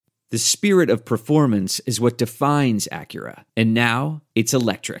The spirit of performance is what defines Acura, and now it's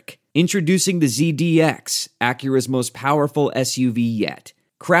electric. Introducing the ZDX, Acura's most powerful SUV yet.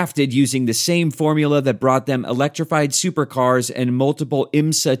 Crafted using the same formula that brought them electrified supercars and multiple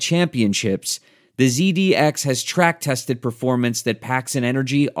IMSA championships, the ZDX has track-tested performance that packs an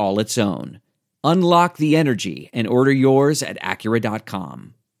energy all its own. Unlock the energy and order yours at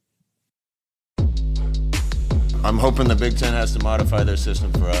Acura.com. I'm hoping the Big Ten has to modify their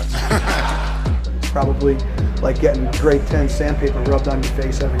system for us. Probably like getting grade 10 sandpaper rubbed on your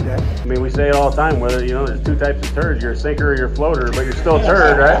face every day. I mean, we say it all the time, whether, there's two types of turds, you're a sinker or you're a floater, but you're still a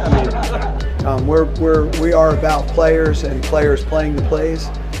turd, right? We are about players and players playing the plays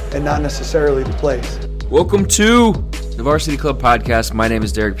and not necessarily the plays. Welcome to the Varsity Club podcast. My name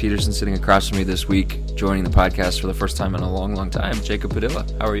is Derek Peterson, sitting across from me this week, joining the podcast for the first time in a long, long time. Jacob Padilla,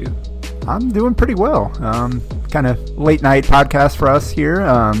 how are you? I'm doing pretty well. Kind of late night podcast for us here,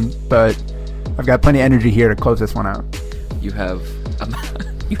 but I've got plenty of energy here to close this one out. You have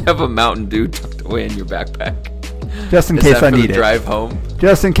a Mountain Dew tucked away in your backpack. Just in case I need it. Drive home.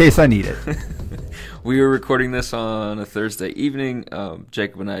 Just in case I need it. We were recording this on a Thursday evening.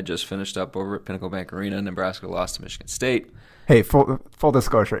 Jacob and I just finished up over at Pinnacle Bank Arena. Nebraska lost to Michigan State. Hey, full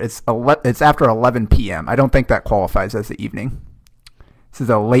disclosure, it's after 11 p.m. I don't think that qualifies as the evening. This is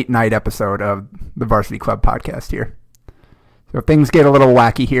a late night episode of the Varsity Club podcast here. So if things get a little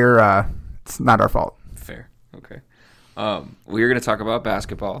wacky here, it's not our fault. Fair. Okay. We're going to talk about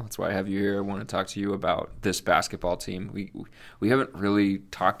basketball. That's why I have you here. I want to talk to you about this basketball team. We haven't really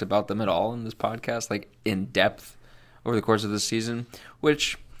talked about them at all in this podcast, like in depth over the course of this season,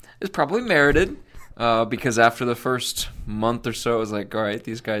 which is probably merited because after the first month or so, it was like, all right,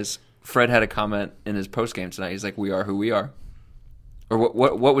 these guys. Fred had a comment in his postgame tonight. He's like, "We are who we are." Or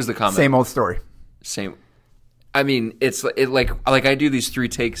what was the comment? Same old story. Same. I mean, it's like I do these 3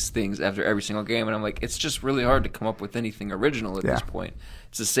 takes things after every single game, and I'm like, it's just really hard to come up with anything original at this point.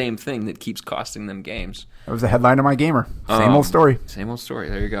 It's the same thing that keeps costing them games. That was the headline of my gamer. Same old story. Same old story.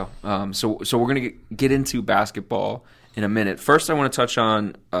 There you go. So we're gonna get into basketball in a minute. First, I want to touch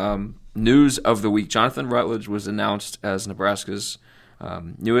on news of the week. Jonathan Rutledge was announced as Nebraska's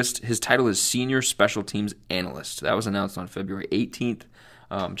newest. His title is Senior Special Teams Analyst. That was announced on February 18th.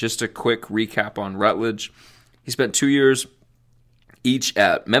 Just a quick recap on Rutledge. He spent 2 years each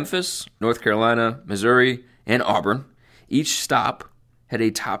at Memphis, North Carolina, Missouri, and Auburn. Each stop had a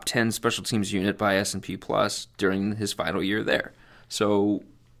top 10 special teams unit by S&P Plus during his final year there. So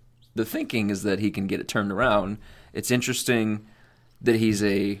the thinking is that he can get it turned around. It's interesting that he's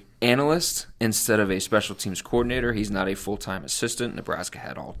a analyst instead of a special teams coordinator. He's not a full-time assistant. Nebraska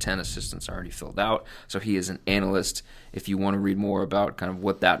had all 10 assistants already filled out, so he is an analyst. If you want to read more about kind of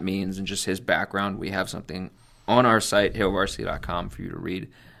what that means and just his background, we have something on our site, hailvarsity.com, for you to read.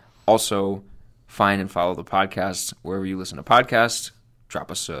 Also, find and follow the podcast wherever you listen to podcasts.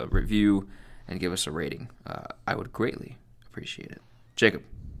 Drop us a review and give us a rating. I would greatly appreciate it. Jacob.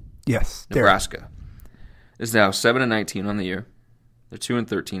 Yes. Nebraska is now 7-19 on the year. They're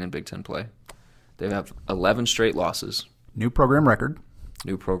 2-13 in Big Ten play. They have 11 straight losses. New program record.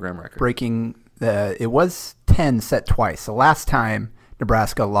 Breaking, it was 10 set twice. The last time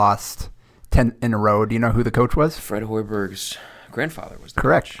Nebraska lost 10 in a row, do you know who the coach was? Fred Hoiberg's grandfather was the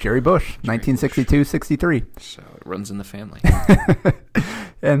Correct. coach. Jerry Bush, 1962-63. So it runs in the family.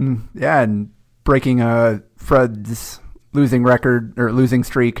 and breaking Fred's losing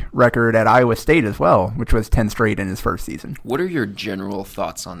streak record at Iowa State as well, which was 10 straight in his first season. What are your general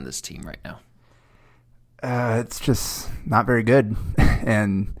thoughts on this team right now? It's just not very good,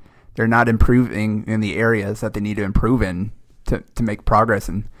 and they're not improving in the areas that they need to improve in to make progress.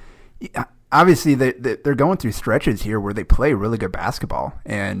 And obviously, they're going through stretches here where they play really good basketball.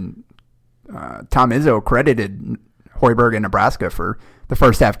 And Tom Izzo credited Hoiberg and Nebraska for the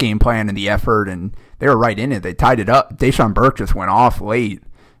first half game plan and the effort, and they were right in it. They tied it up. Deshaun Burke just went off late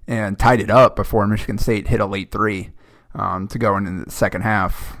and tied it up before Michigan State hit a late 3 to go into the second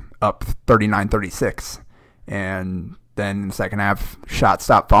half up 39-36. And then in the second half, shots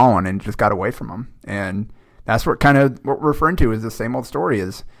stopped falling and just got away from them. And that's what we're referring to is the same old story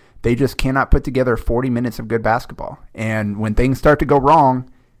is they just cannot put together 40 minutes of good basketball. And when things start to go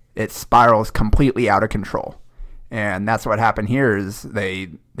wrong, it spirals completely out of control. And that's what happened here is they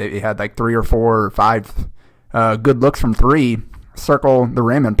had like 3 or 4 or 5 good looks from 3, circle the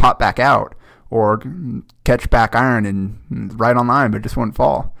rim and pop back out, or catch back iron and right on line, but it just wouldn't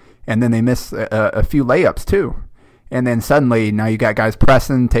fall. And then they miss a few layups too. And then suddenly now you got guys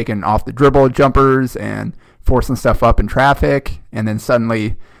pressing, taking off the dribble jumpers and forcing stuff up in traffic. And then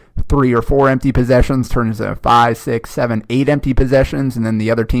suddenly 3 or 4 empty possessions turns into 5, 6, 7, 8 empty possessions, and then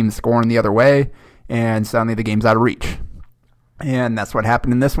the other team's scoring the other way, and suddenly the game's out of reach. And that's what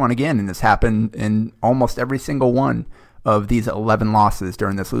happened in this one again, and it's happened in almost every single one of these 11 losses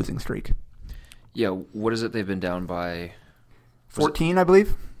during this losing streak. Yeah, what is it they've been down by? 14, I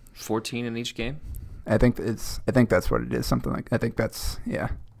believe. 14 in each game? I think that's what it is. Something like, I think that's, yeah.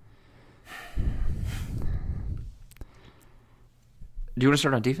 Do you want to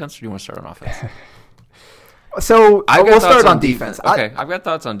start on defense or do you want to start on offense? So we'll start on defense. Okay, I've got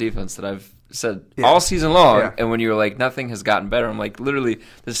thoughts on defense that I've said all season long. Yeah. And when you're like, nothing has gotten better, I'm like, literally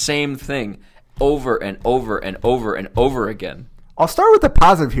the same thing over and over and over and over again. I'll start with the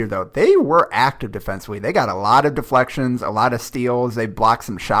positive here, though. They were active defensively. They got a lot of deflections, a lot of steals. They blocked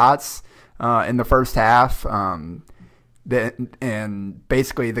some shots in the first half. And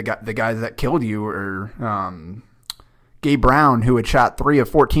basically, the guys that killed you were Gabe Brown, who had shot 3 of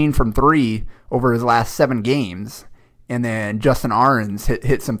 14 from 3 over his last 7 games. And then Justin Ahrens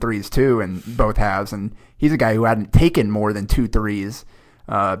hit some threes, too, in both halves. And he's a guy who hadn't taken more than 2 threes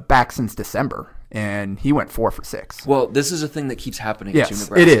back since December. And he went 4 for 6. Well, this is a thing that keeps happening. Yes, to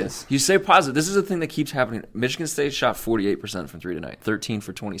Nebraska. it is. You say positive. This is a thing that keeps happening. Michigan State shot 48% from 3 tonight, 13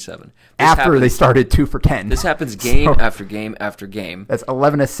 for 27. After they started 2 for 10. This happens game after game after game. That's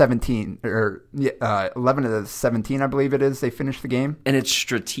 11 of 17, or 11 of the 17, I believe it is. They finished the game. And it's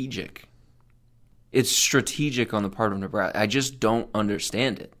strategic. It's strategic on the part of Nebraska. I just don't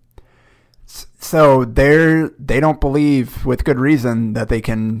understand it. So they don't believe, with good reason, that they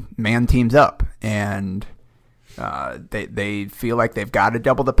can man teams up, and they feel like they've got to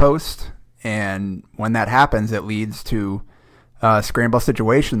double the post, and when that happens, it leads to scramble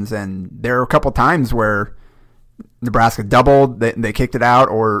situations. And there are a couple times where Nebraska doubled, they kicked it out,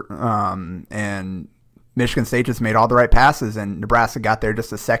 and Michigan State just made all the right passes, and Nebraska got there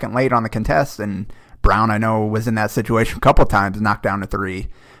just a second late on the contest. And Brown, I know, was in that situation a couple times, knocked down a 3.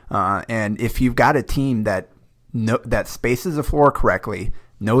 And if you've got a team that spaces the floor correctly,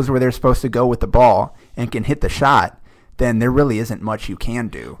 knows where they're supposed to go with the ball, and can hit the shot, then there really isn't much you can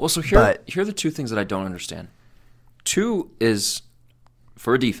do. Well, so here are the 2 things that I don't understand. 2 is,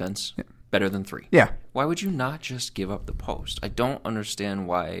 for a defense, better than 3. Yeah. Why would you not just give up the post? I don't understand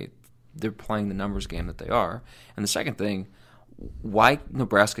why they're playing the numbers game that they are. And the second thing, why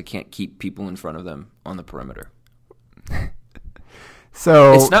Nebraska can't keep people in front of them on the perimeter.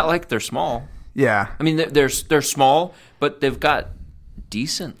 So it's not like they're small. Yeah. I mean, they're small, but they've got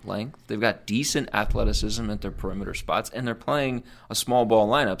decent length. They've got decent athleticism at their perimeter spots, and they're playing a small ball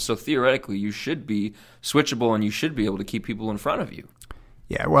lineup. So theoretically, you should be switchable, and you should be able to keep people in front of you.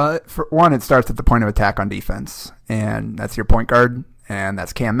 Yeah, well, for one, it starts at the point of attack on defense, and that's your point guard, and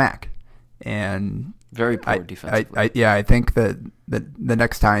that's Cam Mack. And very poor defensively. I think that the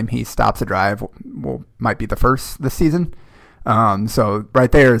next time he stops a drive might be the first this season. So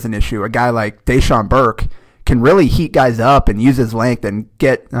right there is an issue. A guy like Deshaun Burke can really heat guys up and use his length and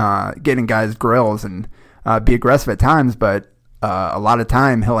get in guys' grills and be aggressive at times, but a lot of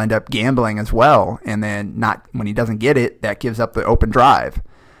time he'll end up gambling as well, and then not when he doesn't get it, that gives up the open drive.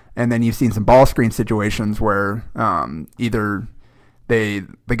 And then you've seen some ball screen situations where either the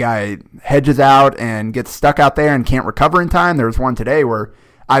guy hedges out and gets stuck out there and can't recover in time. There was one today where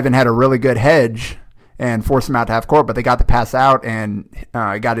Ivan had a really good hedge and forced him out to half court, but they got the pass out and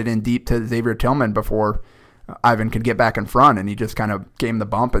got it in deep to Xavier Tillman before Ivan could get back in front, and he just kind of gave him the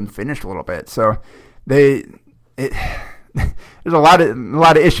bump and finished a little bit. So there's a lot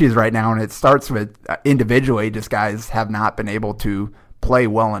of issues right now, and it starts with individually, just guys have not been able to play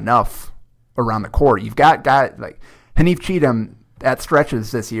well enough around the court. You've got guys like Hanif Cheatham at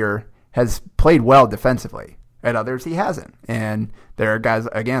stretches this year has played well defensively. At others, he hasn't. And there are guys,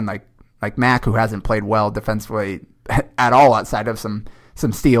 again, like Mack, who hasn't played well defensively at all outside of some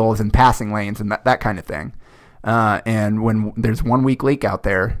steals and passing lanes and that kind of thing. And when there's one weak leak out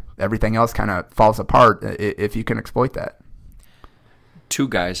there, everything else kind of falls apart if you can exploit that. 2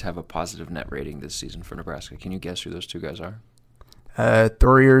 guys have a positive net rating this season for Nebraska. Can you guess who those 2 guys are?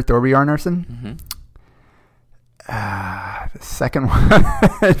 Thorby Arnarsson. Mm-hmm. The second one.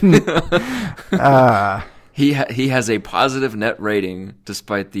 He has a positive net rating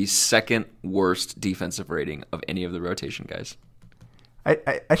despite the second worst defensive rating of any of the rotation guys.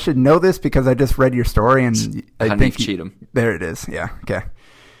 I should know this because I just read your story, and I think Cheatham. There it is. Yeah. Okay.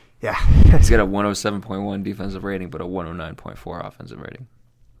 Yeah. He's got a 107.1 defensive rating, but a 109.4 offensive rating.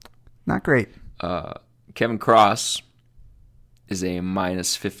 Not great. Kevin Cross is a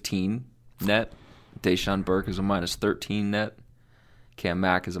minus 15 net. Deshaun Burke is a minus 13 net. Cam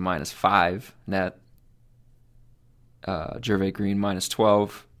Mack is a minus 5 net. Jervay Green minus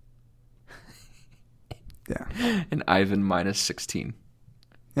 12. Yeah. And Ivan minus 16.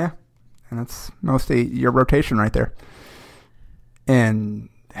 Yeah. And that's mostly your rotation right there. And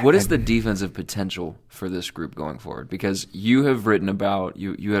what is the defensive potential for this group going forward? Because you have written about,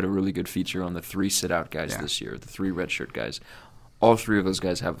 you had a really good feature on the 3 sit-out guys this year, the 3 redshirt guys. All 3 of those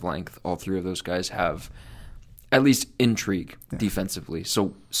guys have length. All 3 of those guys have at least intrigue defensively.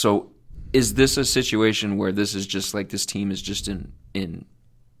 So is this a situation where this is just like this team is just in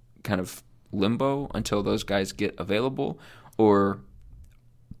kind of limbo until those guys get available? Or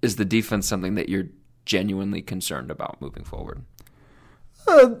is the defense something that you're genuinely concerned about moving forward?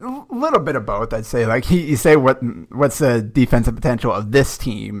 A little bit of both, I'd say. Like you say, what's the defensive potential of this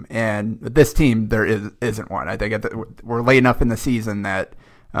team? And this team, there isn't one. I think we're late enough in the season that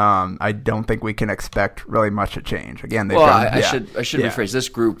I don't think we can expect really much to change. Again, I should rephrase this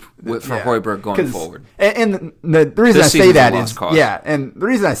group for Hoiberg going forward. And the reason I say that is and the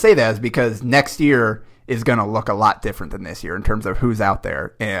reason I say that is because next year is going to look a lot different than this year in terms of who's out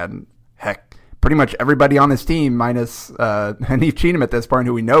there. And heck, pretty much everybody on this team, minus Hanif Cheatham at this point,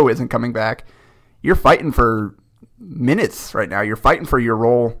 who we know isn't coming back, you're fighting for minutes right now. You're fighting for your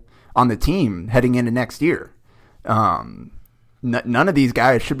role on the team heading into next year. None of these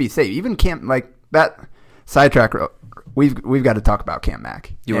guys should be safe. Even Cam, like that sidetrack. We've got to talk about Cam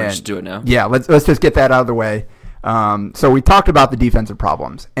Mack. You want to just do it now? Yeah, let's just get that out of the way. So we talked about the defensive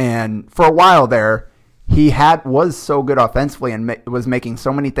problems, and for a while there, he was so good offensively and was making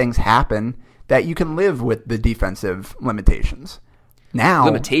so many things happen that you can live with the defensive limitations. Now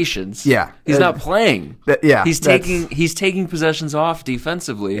limitations. Yeah, he's not playing. He's taking possessions off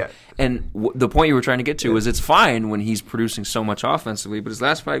defensively. Yeah. And the point you were trying to get to is it's fine when he's producing so much offensively, but his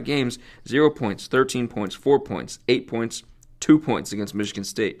last 5 games, 0 points, 13 points, 4 points, 8 points, 2 points against Michigan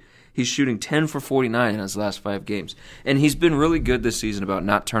State. He's shooting 10 for 49 in his last 5 games. And he's been really good this season about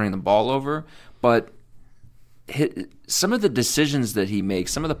not turning the ball over, but some of the decisions that he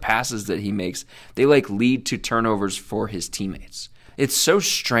makes, some of the passes that he makes, they lead to turnovers for his teammates. It's so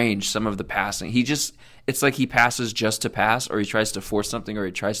strange, some of the passing. It's like he passes just to pass, or he tries to force something, or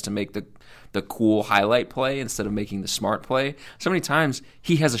he tries to make the cool highlight play instead of making the smart play. So many times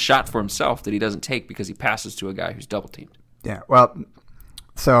he has a shot for himself that he doesn't take because he passes to a guy who's double teamed. Yeah, well,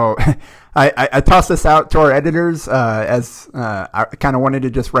 so I tossed this out to our editors as I kind of wanted to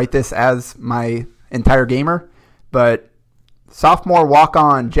just write this as my entire gamer, but sophomore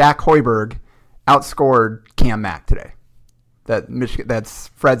walk-on Jack Hoiberg outscored Cam Mack today. That's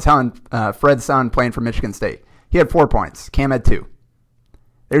Fred's son playing for Michigan State. He had 4 points. Cam had 2.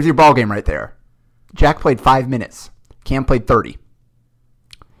 There's your ball game right there. Jack played 5 minutes. Cam played 30.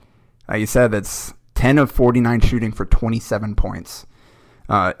 Like you said, that's 10 of 49 shooting for 27 points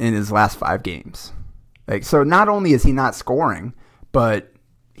in his last 5 games. So not only is he not scoring, but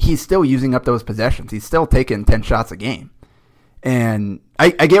he's still using up those possessions. He's still taking 10 shots a game. And I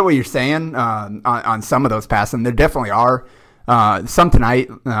get what you're saying on some of those passes, and there definitely are. Some tonight,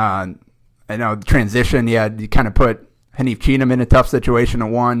 I know the transition, you kind of put Hanif Cheatham in a tough situation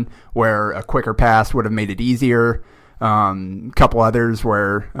in one where a quicker pass would have made it easier. A couple others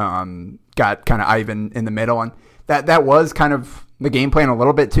where got kind of Ivan in the middle. And that was kind of the game plan a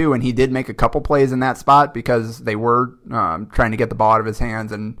little bit too, and he did make a couple plays in that spot because they were trying to get the ball out of his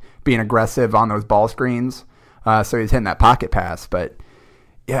hands and being aggressive on those ball screens. So he's hitting that pocket pass, but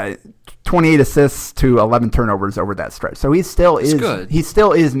yeah, 28 assists to 11 turnovers over that stretch. So he still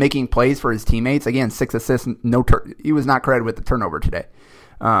is making plays for his teammates. Again, 6 assists, he was not credited with the turnover today.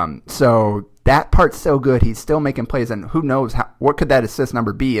 So that part's still good. He's still making plays, and who knows what could that assist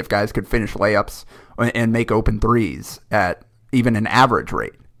number be if guys could finish layups and make open threes at even an average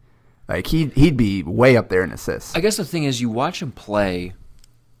rate. Like he'd be way up there in assists. I guess the thing is, you watch him play,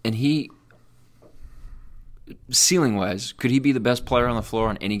 and ceiling wise, could he be the best player on the floor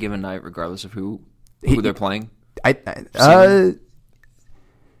on any given night, regardless of who they're playing?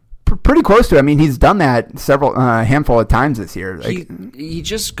 Pretty close to it. I mean, he's done that handful of times this year. He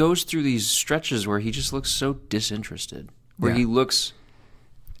just goes through these stretches where he just looks so disinterested. He looks,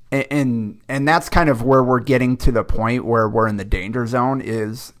 and that's kind of where we're getting to the point where we're in the danger zone.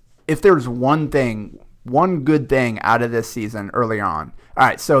 Is if there's one good thing out of this season early on. All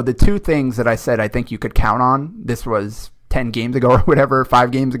right, so the 2 things that I said I think you could count on, this was 10 games ago or whatever,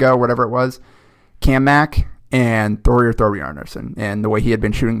 5 games ago, whatever it was, Cam Mack and Thor Bjarnason and the way he had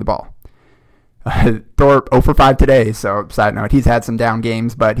been shooting the ball. Thor 0 for 5 today, so side note, he's had some down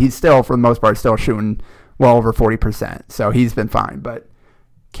games, but he's still, for the most part, still shooting well over 40%, so he's been fine. But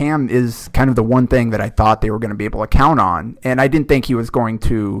Cam is kind of the one thing that I thought they were going to be able to count on, and I didn't think he was going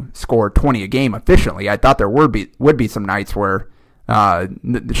to score 20 a game efficiently. I thought there would be some nights where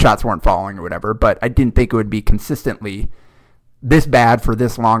The shots weren't falling or whatever, but I didn't think it would be consistently this bad for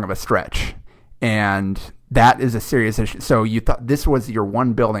this long of a stretch. And that is a serious issue. So you thought this was your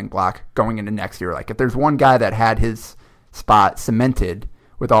one building block going into next year. Like if there's one guy that had his spot cemented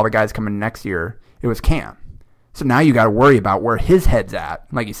with all the guys coming next year, it was Cam. So now you got to worry about where his head's at.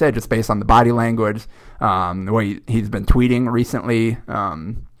 Like you said, just based on the body language, the way he's been tweeting recently,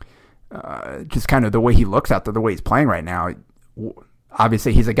 just kind of the way he looks out there, the way he's playing right now.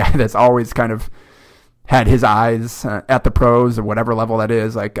 Obviously, he's a guy that's always kind of had his eyes at the pros or whatever level that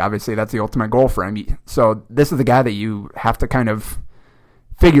is. Like, obviously, that's the ultimate goal for him. So this is the guy that you have to kind of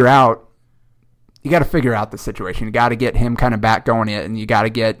figure out. You got to figure out the situation. You got to get him kind of back going it, and you got to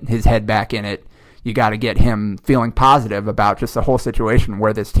get his head back in it. You got to get him feeling positive about just the whole situation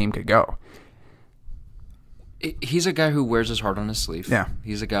where this team could go. He's a guy who wears his heart on his sleeve. Yeah.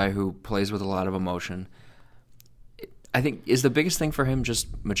 He's a guy who plays with a lot of emotion. I think, is the biggest thing for him just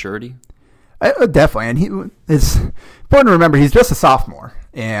maturity? Definitely. And it's important to remember he's just a sophomore.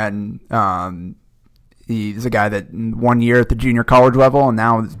 And he's a guy that 1 year at the junior college level and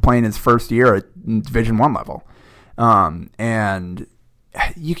now is playing his first year at Division I level. And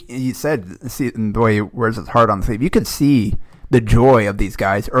you said, see, the way he wears his heart on the sleeve, you could see the joy of these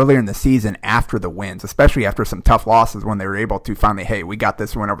guys earlier in the season after the wins, especially after some tough losses when they were able to finally, hey, we got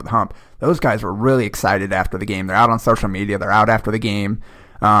this win over the hump. Those guys were really excited after the game. They're out on social media. They're out after the game,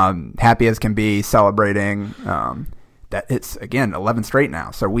 happy as can be, celebrating. That it's, again, 11 straight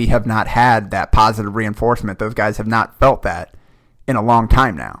now. So we have not had that positive reinforcement. Those guys have not felt that in a long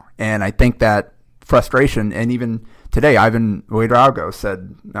time now. And I think that frustration, and even today, Ivan Ouedraogo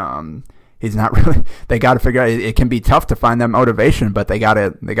said he's not really. They got to figure out. It can be tough to find that motivation, but they got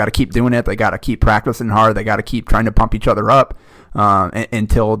to keep doing it. They got to keep practicing hard. They got to keep trying to pump each other up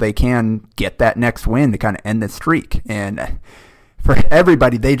until they can get that next win to kind of end the streak. And for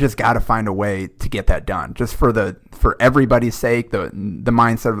everybody, they just got to find a way to get that done. Just for everybody's sake, the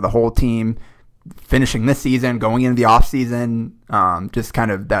mindset of the whole team. Finishing this season, going into the off season, just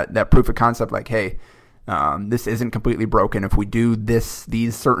kind of that proof of concept. Like, hey. This isn't completely broken. If we do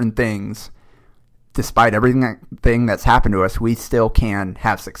these certain things, despite everything that's happened to us, we still can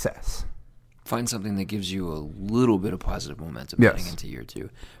have success. Find something that gives you a little bit of positive momentum heading into year two.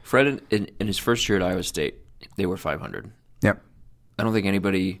 Fred, in his first year at Iowa State, they were 500. Yep. I don't think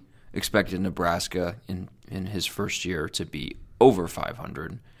anybody expected Nebraska in his first year to be over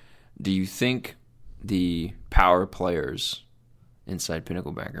 500. Do you think the power players inside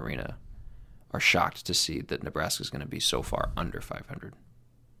Pinnacle Bank Arena are shocked to see that Nebraska is going to be so far under 500?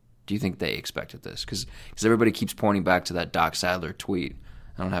 Do you think they expected this? Because everybody keeps pointing back to that Doc Sadler tweet.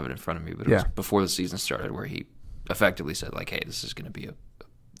 I don't have it in front of me, but it was before the season started where he effectively said, like, hey, this is going to be a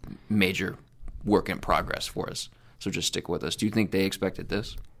major work in progress for us, so just stick with us. Do you think they expected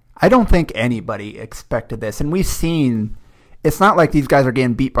this? I don't think anybody expected this. And we've seen, it's not like these guys are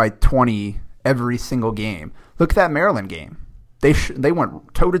getting beat by 20 every single game. Look at that Maryland game. They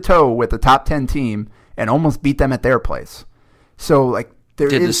went toe-to-toe with the top 10 team and almost beat them at their place. So, like,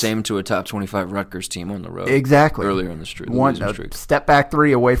 did the same to a top 25 Rutgers team on the road. Exactly. Earlier in the streak. One step back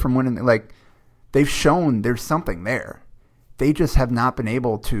three away from winning. Like, they've shown there's something there. They just have not been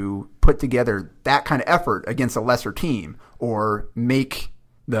able to put together that kind of effort against a lesser team or make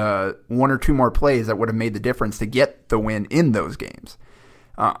the one or two more plays that would have made the difference to get the win in those games.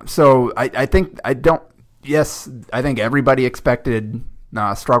 So I think everybody expected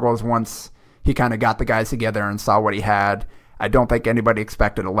struggles once he kind of got the guys together and saw what he had. I don't think anybody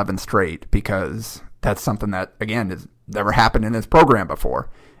expected 11 straight because that's something that, again, has never happened in his program before.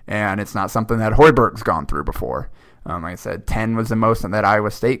 And it's not something that Hoiberg's gone through before. Like I said, 10 was the most in that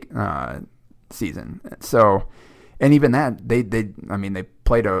Iowa State season. So, and even that, they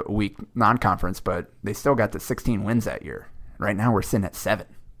played a weak non-conference, but they still got to 16 wins that year. Right now we're sitting at 7.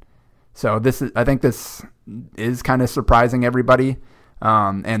 So I think this is kind of surprising everybody,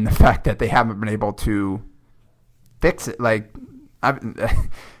 and the fact that they haven't been able to fix it. Like,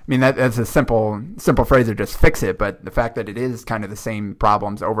 that's a simple phrase to just fix it, but the fact that it is kind of the same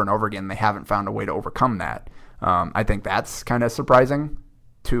problems over and over again, they haven't found a way to overcome that. I think that's kind of surprising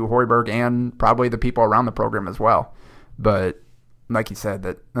to Hoiberg and probably the people around the program as well. But like you said,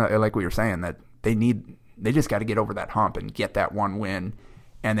 that like we were saying, that they just got to get over that hump and get that one win.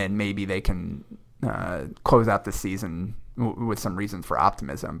 And then maybe they can close out the season with some reasons for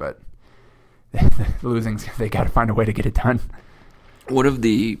optimism. But losing, they got to find a way to get it done. One of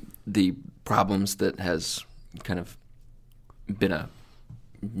the problems that has kind of been a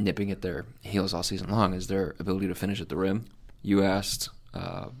nipping at their heels all season long is their ability to finish at the rim. You asked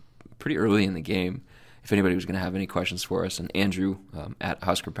pretty early in the game if anybody was going to have any questions for us. And Andrew at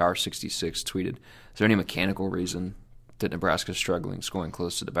HuskerPower66 tweeted, is there any mechanical reason that Nebraska is struggling scoring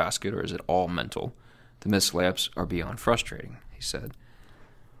close to the basket, or is it all mental? The missed layups are beyond frustrating, he said.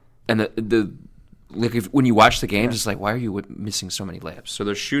 And when you watch the games, it's like, why are you missing so many layups? So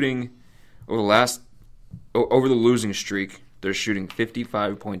they're shooting over the losing streak, they're shooting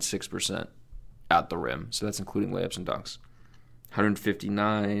 55.6% at the rim. So that's including layups and dunks.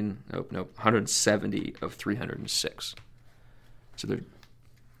 170 of 306. So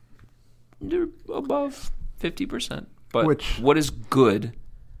they're above 50%. But what is good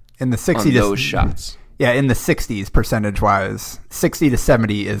in the 60s on those shots? Yeah, in the 60s percentage-wise, 60 to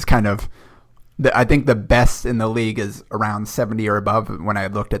 70 is kind of, I think the best in the league is around 70 or above when I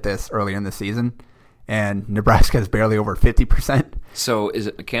looked at this earlier in the season. And Nebraska is barely over 50%. So is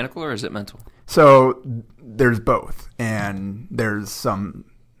it mechanical or is it mental? So there's both. And there's some,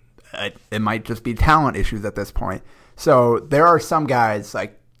 it might just be talent issues at this point. So there are some guys,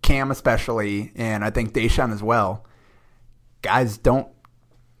 like Cam especially, and I think Deshaun as well, guys don't.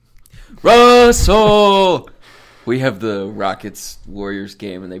 Russell! We have the Rockets-Warriors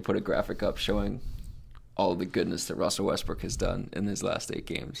game, and they put a graphic up showing all the goodness that Russell Westbrook has done in his last 8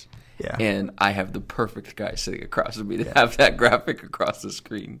 games. Yeah. And I have the perfect guy sitting across from me to have that graphic across the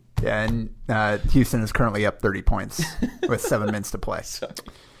screen. Yeah, and Houston is currently up 30 points with 7 minutes to play. Sorry.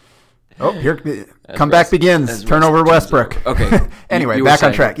 Oh, here comeback begins. Turnover Westbrook. Okay. Anyway, you back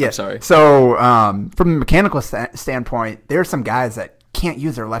on track. Yeah. Sorry. So from a mechanical standpoint, there are some guys that can't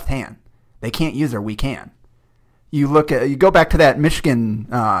use their left hand. They can't use their weak hand. You go back to that Michigan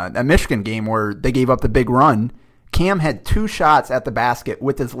game where they gave up the big run. Cam had 2 shots at the basket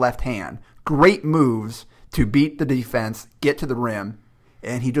with his left hand. Great moves to beat the defense, get to the rim,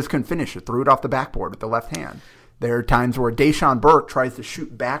 and he just couldn't finish it. Threw it off the backboard with the left hand. There are times where Deshaun Burke tries to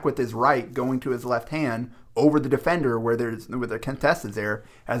shoot back with his right, going to his left hand over the defender where the contest is there,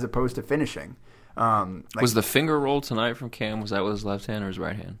 as opposed to finishing. Was the finger roll tonight from Cam, was that with his left hand or his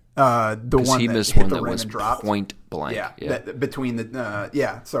right hand? The one he that missed hit one the that rim was and dropped. point blank. Yeah. Between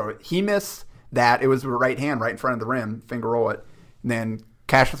the so he missed that. It was the right hand right in front of the rim, finger roll it. And then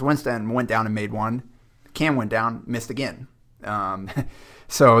Cassius Winston went down and made one. Cam went down, missed again.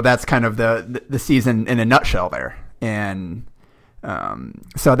 So that's kind of the season in a nutshell there. And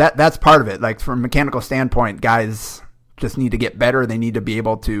so that's part of it. Like from a mechanical standpoint, guys just need to get better. They need to be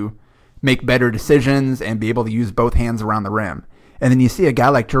able to make better decisions and be able to use both hands around the rim. And then you see a guy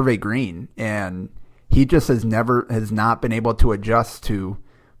like Jervay Green, and he just has not been able to adjust to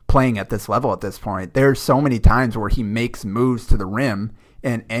playing at this level at this point. There's so many times where he makes moves to the rim,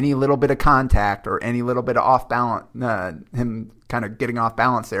 and any little bit of contact or any little bit of off balance, him kind of getting off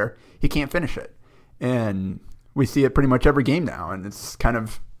balance there, he can't finish it. And we see it pretty much every game now, and it's kind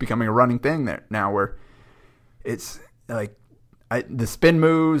of becoming a running thing there now where it's like the spin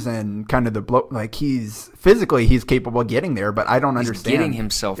moves and kind of the blow, like he's capable of getting there, but I don't understand. He's getting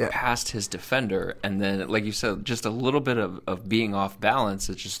himself past his defender, and then, like you said, just a little bit of being off balance,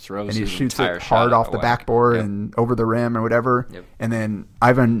 it just throws and he his shoots entire it hard shot off the whack. backboard and over the rim or whatever. Yep. And then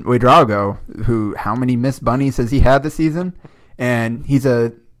Ivan Ouedraogo, how many missed bunnies has he had this season? And he's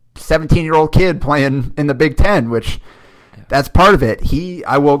a 17-year-old kid playing in the Big Ten, which that's part of it. He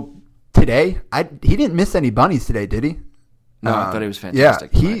didn't miss any bunnies today, did he? No, I thought he was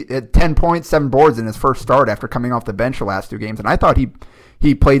fantastic. Yeah, he had 10 points, 7 boards in his first start after coming off the bench the last 2 games, and I thought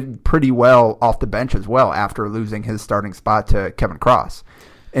he played pretty well off the bench as well after losing his starting spot to Kevin Cross.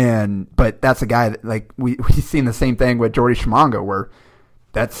 But that's a guy that, like, we've seen the same thing with Jordy Shimongo, where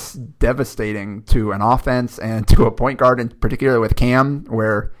that's devastating to an offense and to a point guard, and particularly with Cam,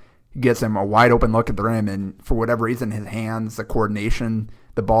 where he gets him a wide open look at the rim, and for whatever reason, his hands, the coordination,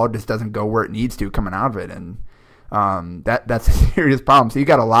 the ball just doesn't go where it needs to coming out of it, and that's a serious problem. So you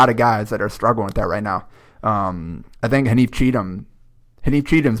got a lot of guys that are struggling with that right now. I think Hanif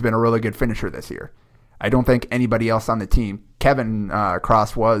Cheatham's been a really good finisher this year. I don't think anybody else on the team. Kevin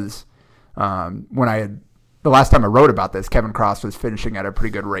Cross was the last time I wrote about this, Kevin Cross was finishing at a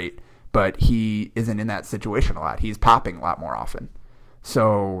pretty good rate, but he isn't in that situation a lot. He's popping a lot more often.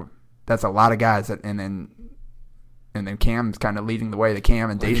 So that's a lot of guys and then Cam's kind of leading the way. The Cam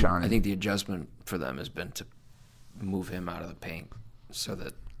and Deshaun. I think the adjustment for them has been to move him out of the paint so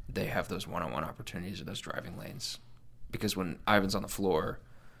that they have those one-on-one opportunities or those driving lanes. Because when Ivan's on the floor,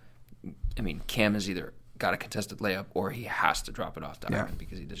 I mean, Cam has either got a contested layup or he has to drop it off to Ivan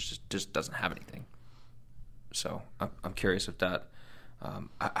because he just doesn't have anything. So I'm curious if that.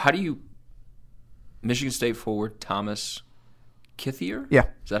 How do you Michigan State forward Thomas Kithier? Yeah,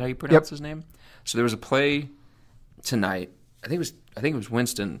 is that how you pronounce his name? So there was a play tonight. I think it was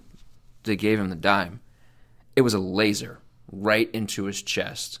Winston. They gave him the dime, It was a laser right into his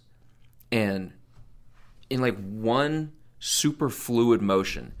chest. And in like one super fluid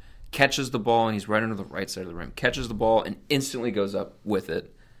motion, catches the ball, and he's right under the right side of the rim, catches the ball and instantly goes up with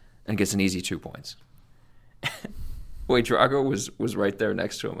it and gets an easy 2 points. Boy, Drago was right there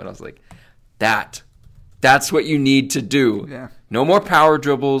next to him, and I was like, that's what you need to do. Yeah. No more power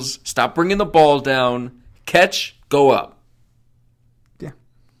dribbles. Stop bringing the ball down. Catch, go up. Yeah.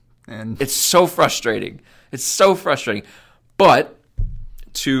 And It's so frustrating. It's so frustrating. But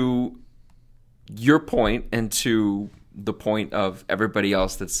to your point, and to the point of everybody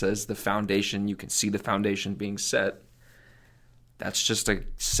else that says the foundation, you can see the foundation being set, that's just a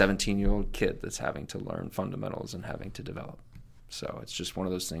 17-year-old kid that's having to learn fundamentals and having to develop. So it's just one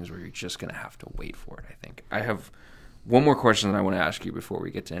of those things where you're just going to have to wait for it, I think. I have one more question that I want to ask you before we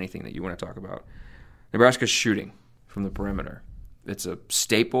get to anything that you want to talk about. Nebraska's shooting from the perimeter. It's a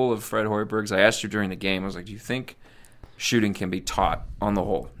staple of Fred Hoiberg's. I asked you during the game, I was like, do you think shooting can be taught on the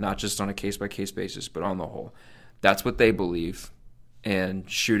whole, not just on a case-by-case basis, but on the whole? That's what they believe, and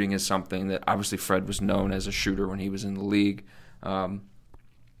shooting is something that obviously Fred was known as a shooter when he was in the league.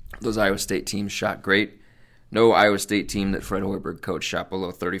 Those Iowa State teams shot great. No Iowa State team that Fred Hoiberg coached shot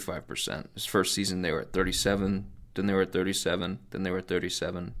below 35%. His first season they were at 37, then they were at 37, then they were at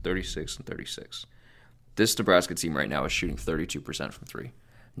 37, 36, and 36. This Nebraska team right now is shooting 32% from three.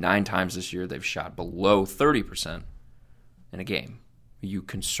 9 times this year they've shot below 30% in a game. Are you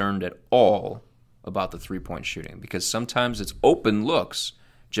concerned at all about the three-point shooting? Because sometimes it's open looks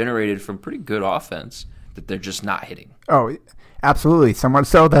generated from pretty good offense that they're just not hitting. Oh, absolutely. So much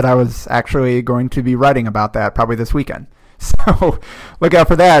so that I was actually going to be writing about that probably this weekend. So look out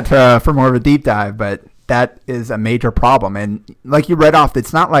for that for more of a deep dive. But that is a major problem. And like you read off,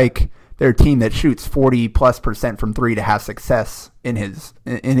 it's not like they're a team that shoots 40+% from three to have success in his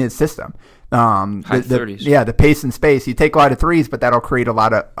system. High 30s. Yeah, the pace and space. You take a lot of threes, but that'll create a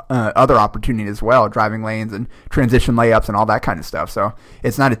lot of other opportunity as well, driving lanes and transition layups and all that kind of stuff. So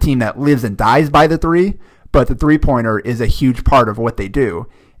it's not a team that lives and dies by the three, but the three-pointer is a huge part of what they do.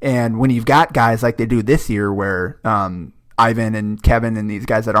 And when you've got guys like they do this year where Ivan and Kevin and these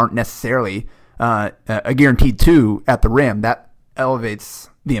guys that aren't necessarily a guaranteed two at the rim, that elevates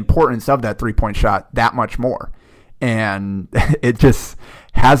the importance of that three-point shot that much more. And it just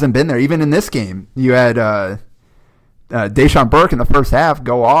hasn't been there. Even in this game, you had Deshaun Burke in the first half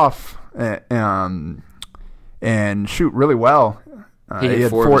go off and shoot really well. He had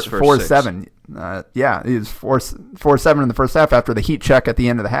had 4-7. Yeah, he was 4-7 in the first half after the heat check at the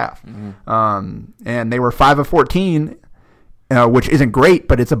end of the half. Mm-hmm. And they were 5 of 14, which isn't great,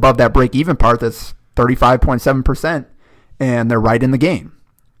 but it's above that break-even part that's 35.7%, and they're right in the game.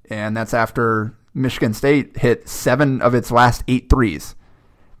 And that's after Michigan State hit 7 of its last 8 threes.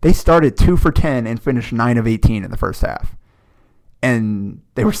 They started 2 for 10 and finished 9 of 18 in the first half. And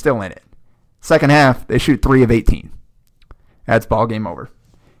they were still in it. Second half, they shoot 3 of 18. That's ball game over.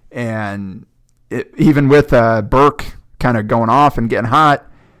 And even with Burke kind of going off and getting hot,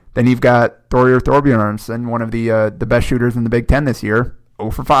 then you've got Thorbjornsen, one of the best shooters in the Big Ten this year,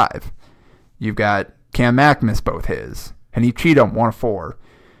 0 for 5. You've got Cam Mack missed both his. Hanif Cheatham, 1 of 4.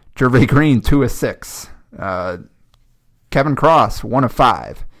 Jervay Green, 2 of 6. Kevin Cross, 1 of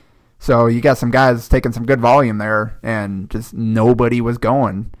 5. So you got some guys taking some good volume there, and just nobody was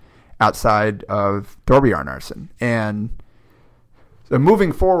going outside of Thorbjornsen. And so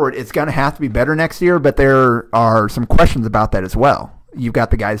moving forward, it's going to have to be better next year, but there are some questions about that as well. You've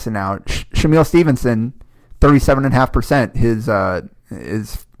got the guys in now. Shamil Stevenson, 37.5%,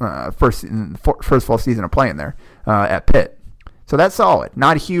 his first full season of playing there at Pitt. So that's solid.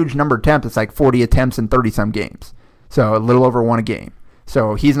 Not a huge number of attempts. It's like 40 attempts in 30-some games. So a little over 1 a game.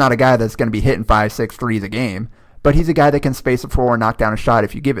 So he's not a guy that's going to be hitting 5, 6 threes a game, but he's a guy that can space the floor and knock down a shot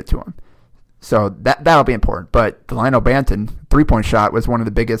if you give it to him. So that'll be important. But Delano Banton, three-point shot was one of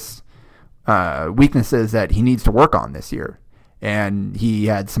the biggest weaknesses that he needs to work on this year. And he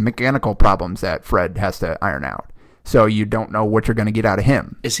had some mechanical problems that Fred has to iron out. So you don't know what you're going to get out of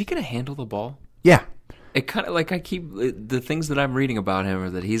him. Is he going to handle the ball? Yeah. It kind of like the things that I'm reading about him are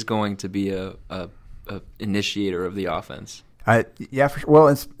that he's going to be a initiator of the offense. Yeah, for sure.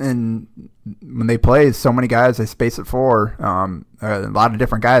 Well, and when they play so many guys, they space it for a lot of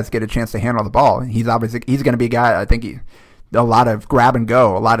different guys get a chance to handle the ball. He's going to be a guy. I think a lot of grab and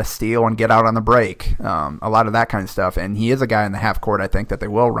go, a lot of steal and get out on the break, a lot of that kind of stuff. And he is a guy in the half court. I think that they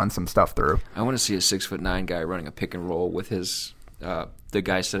will run some stuff through. I want to see a 6'9" guy running a pick and roll with his the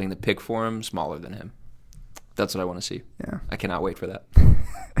guy setting the pick for him smaller than him. That's what I want to see. Yeah, I cannot wait for that.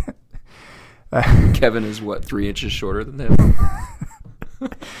 Kevin is 3 inches shorter than him?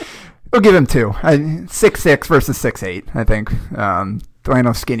 We'll give him 2. 6'6" versus 6'8", I think.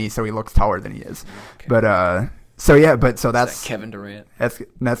 Delano's skinny, so he looks taller than he is. Okay. But so that's that Kevin Durant.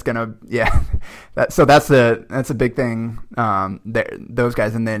 That's gonna that's a big thing. Those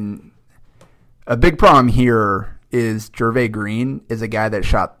guys, and then a big problem here is Jervay Green is a guy that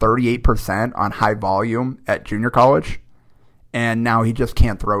shot 38% on high volume at junior college, and now he just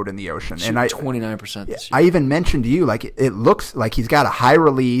can't throw it in the ocean. And 29% this year. I even mentioned to you, like, it looks like he's got a high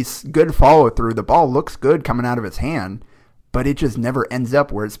release, good follow through. The ball looks good coming out of his hand, but it just never ends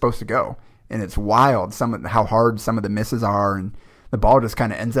up where it's supposed to go. And it's wild how hard some of the misses are, and the ball just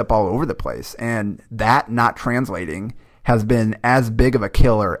kind of ends up all over the place. And that not translating has been as big of a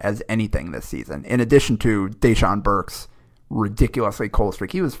killer as anything this season. In addition to Deshaun Burke's ridiculously cold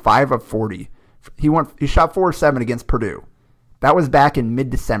streak, he was 5 of 40. He shot 4 of 7 against Purdue. That was back in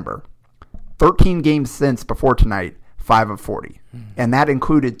mid-December. 13 games since before tonight, 5 of 40. Mm-hmm. And that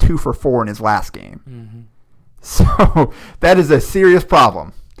included 2 for 4 in his last game. Mm-hmm. So that is a serious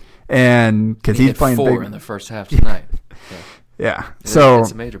problem. And because he's playing 4 big in the first half tonight. Yeah. So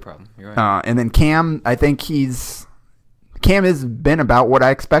it's a major problem. You're right. And then Cam, I think Cam has been about what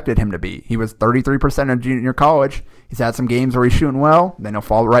I expected him to be. He was 33% in junior college. He's had some games where he's shooting well, then he'll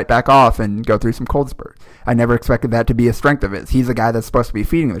fall right back off and go through some cold spurts. I never expected that to be a strength of his. He's a guy that's supposed to be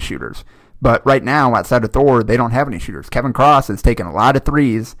feeding the shooters. But right now, outside of Thor, they don't have any shooters. Kevin Cross has taken a lot of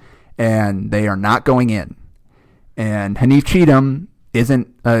threes, and they are not going in. And Hanif Cheatham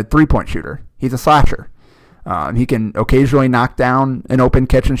isn't a three-point shooter. He's a slasher. He can occasionally knock down an open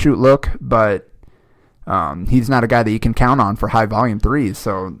catch-and-shoot look, but he's not a guy that you can count on for high-volume threes.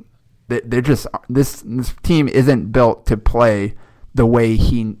 So they're just this team isn't built to play the way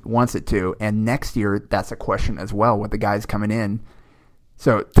he wants it to. And next year, that's a question as well with the guys coming in.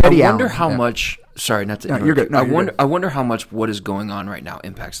 So Teddy I wonder Allen, how much. Sorry, not to interrupt. You're good. No, I wonder how much what is going on right now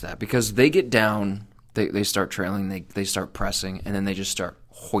impacts that, because they get down. They start trailing, they start pressing, and then they just start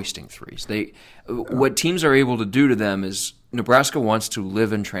hoisting threes. What teams are able to do to them is Nebraska wants to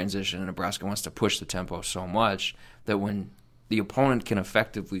live in transition, and Nebraska wants to push the tempo so much that when the opponent can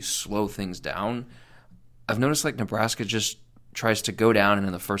effectively slow things down, I've noticed like Nebraska just tries to go down and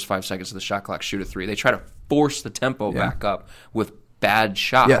in the first 5 seconds of the shot clock shoot a three. They try to force the tempo back up with bad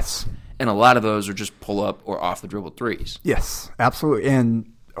shots. Yes. And a lot of those are just pull up or off the dribble threes. Yes, absolutely.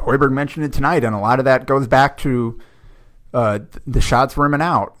 And Hoiberg mentioned it tonight, and a lot of that goes back to the shots rimming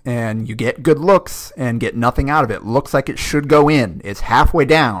out, and you get good looks and get nothing out of it. Looks like it should go in. It's halfway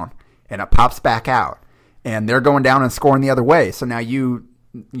down, and it pops back out, and they're going down and scoring the other way. So now you've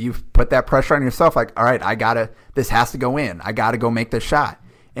put that pressure on yourself, like, all right, this has to go in. I got to go make this shot.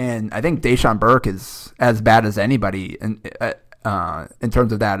 And I think Deshaun Burke is as bad as anybody in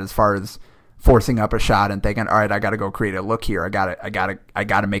terms of that, as far as forcing up a shot and thinking, all right, I got to go create a look here. I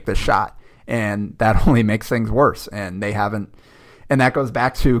got to make this shot. And that only makes things worse. And they haven't, and that goes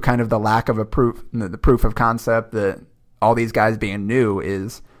back to kind of the lack of the proof of concept that all these guys being new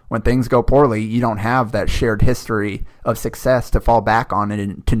is when things go poorly, you don't have that shared history of success to fall back on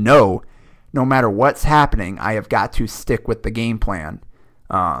and to know no matter what's happening, I have got to stick with the game plan.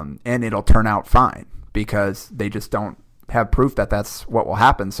 And it'll turn out fine because they just don't have proof that that's what will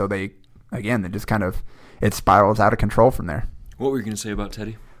happen. So they just kind of, it spirals out of control from there. What were you going to say about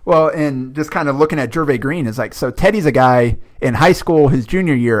Teddy? Well, and just kind of looking at Jervay Green is like, so Teddy's a guy in high school, his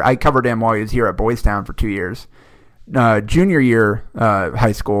junior year, I covered him while he was here at Boys Town for 2 years. Junior year,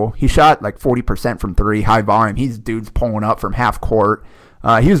 high school, he shot like 40% from three, high volume. He's dudes pulling up from half court.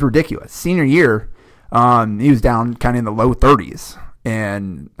 He was ridiculous. Senior year, he was down kind of in the low 30s.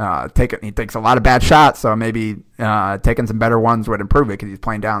 And he takes a lot of bad shots, so maybe taking some better ones would improve it because he's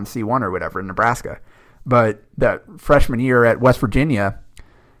playing down C1 or whatever in Nebraska. But that freshman year at West Virginia,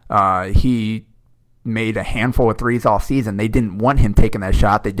 he made a handful of threes all season. They didn't want him taking that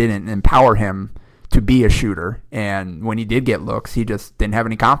shot. They didn't empower him to be a shooter. And when he did get looks, he just didn't have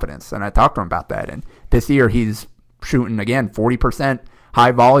any confidence. And I talked to him about that. And this year he's shooting, again, 40%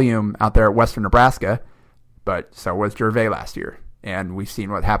 high volume out there at Western Nebraska. But so was Jervay last year. And we've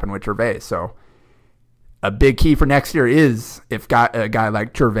seen what happened with Jervay. So a big key for next year is if a guy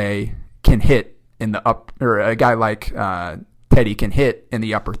like Jervay can hit in the up, or a guy like Teddy can hit in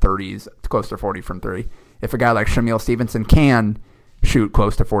the upper 30s, close to 40 from three. If a guy like Shamil Stevenson can shoot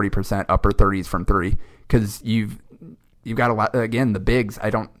close to 40%, upper 30s from three, because you've got a lot. Again, the bigs.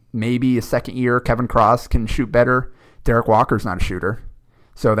 Maybe a second year Kevin Cross can shoot better. Derek Walker's not a shooter.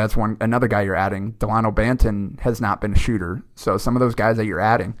 So that's another guy you're adding. Delano Banton has not been a shooter. So some of those guys that you're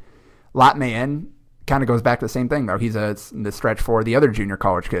adding. Lot Mayen kind of goes back to the same thing, though. He's the stretch for the other junior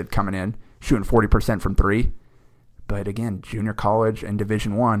college kid coming in, shooting 40% from three. But again, junior college and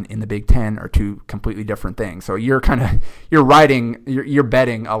Division I in the Big Ten are two completely different things. So you're betting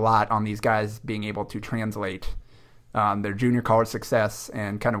a lot on these guys being able to translate their junior college success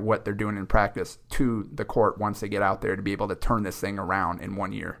and kind of what they're doing in practice to the court once they get out there to be able to turn this thing around in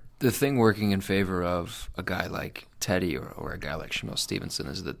 1 year. The thing working in favor of a guy like Teddy or a guy like Shamil Stevenson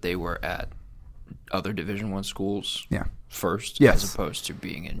is that they were at other Division I schools first, as opposed to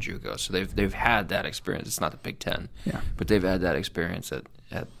being in JUCO. So they've had that experience. It's not the Big Ten, but they've had that experience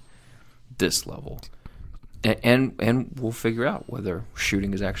at this level. And we'll figure out whether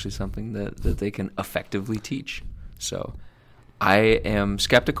shooting is actually something that they can effectively teach. So I am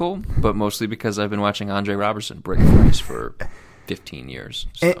skeptical, but mostly because I've been watching Andre Robertson break threes for 15 years.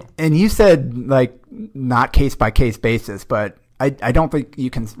 So. And you said, like, not case-by-case basis, but I don't think you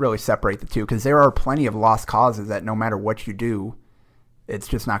can really separate the two because there are plenty of lost causes that no matter what you do, it's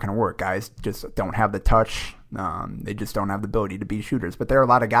just not going to work. Guys just don't have the touch. They just don't have the ability to be shooters. But there are a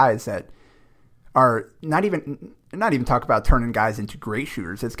lot of guys that are not even talk about turning guys into great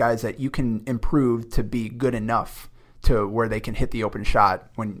shooters. It's guys that you can improve to be good enough to where they can hit the open shot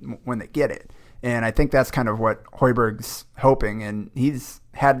when they get it. And I think that's kind of what Hoiberg's hoping. And he's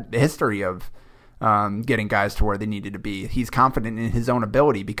had a history of getting guys to where they needed to be. He's confident in his own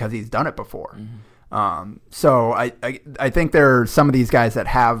ability because he's done it before. Mm-hmm. So I think there are some of these guys that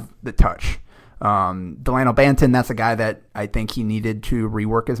have the touch. Delano Banton, that's a guy that I think he needed to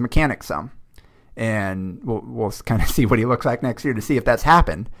rework his mechanics some. And we'll kind of see what he looks like next year to see if that's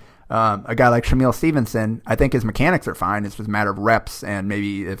happened. A guy like Shamil Stevenson, I think his mechanics are fine. It's just a matter of reps and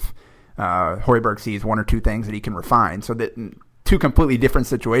maybe if Hoiberg sees one or two things that he can refine. So that two completely different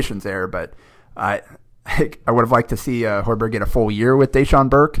situations there, but I would have liked to see Hoiberg get a full year with Deshaun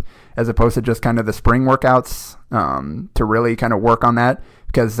Burke as opposed to just kind of the spring workouts to really kind of work on that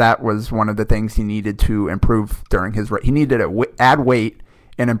because that was one of the things he needed to improve during his – he needed to add weight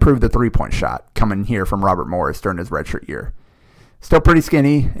and improve the three-point shot coming here from Robert Morris during his redshirt year. Still pretty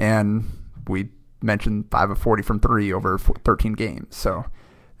skinny, and we mentioned 5 of 40 from 3 over 13 games. So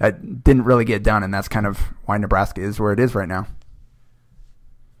that didn't really get done, and that's kind of why Nebraska is where it is right now.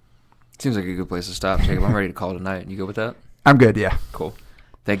 Seems like a good place to stop, Jacob. I'm ready to call it a night. You good with that? I'm good, yeah. Cool.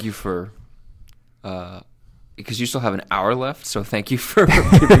 Thank you for because you still have an hour left, so thank you for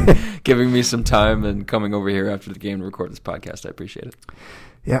giving me some time and coming over here after the game to record this podcast. I appreciate it.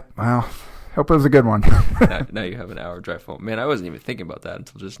 Yeah, well, hope it was a good one. now you have an hour drive home. Man, I wasn't even thinking about that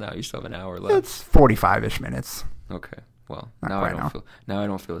until just now. You still have an hour left. It's 45-ish minutes. Okay. Well, now I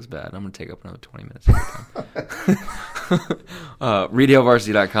don't feel as bad. I'm going to take up another 20 minutes every time.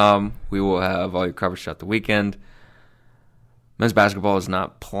 ReadHailVarsity.com. We will have all your coverage throughout the weekend. Men's basketball is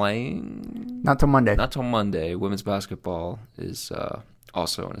not playing. Not till Monday. Women's basketball is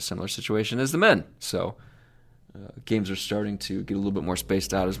also in a similar situation as the men. So games are starting to get a little bit more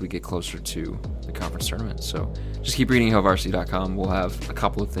spaced out as we get closer to the conference tournament. So just keep reading HailVarsity.com. We'll have a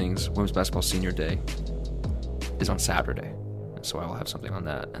couple of things. Women's basketball senior day is on Saturday. So I will have something on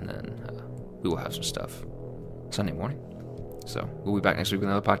that. And then we will have some stuff Sunday morning. So we'll be back next week with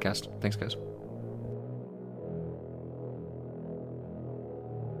another podcast. Thanks, guys.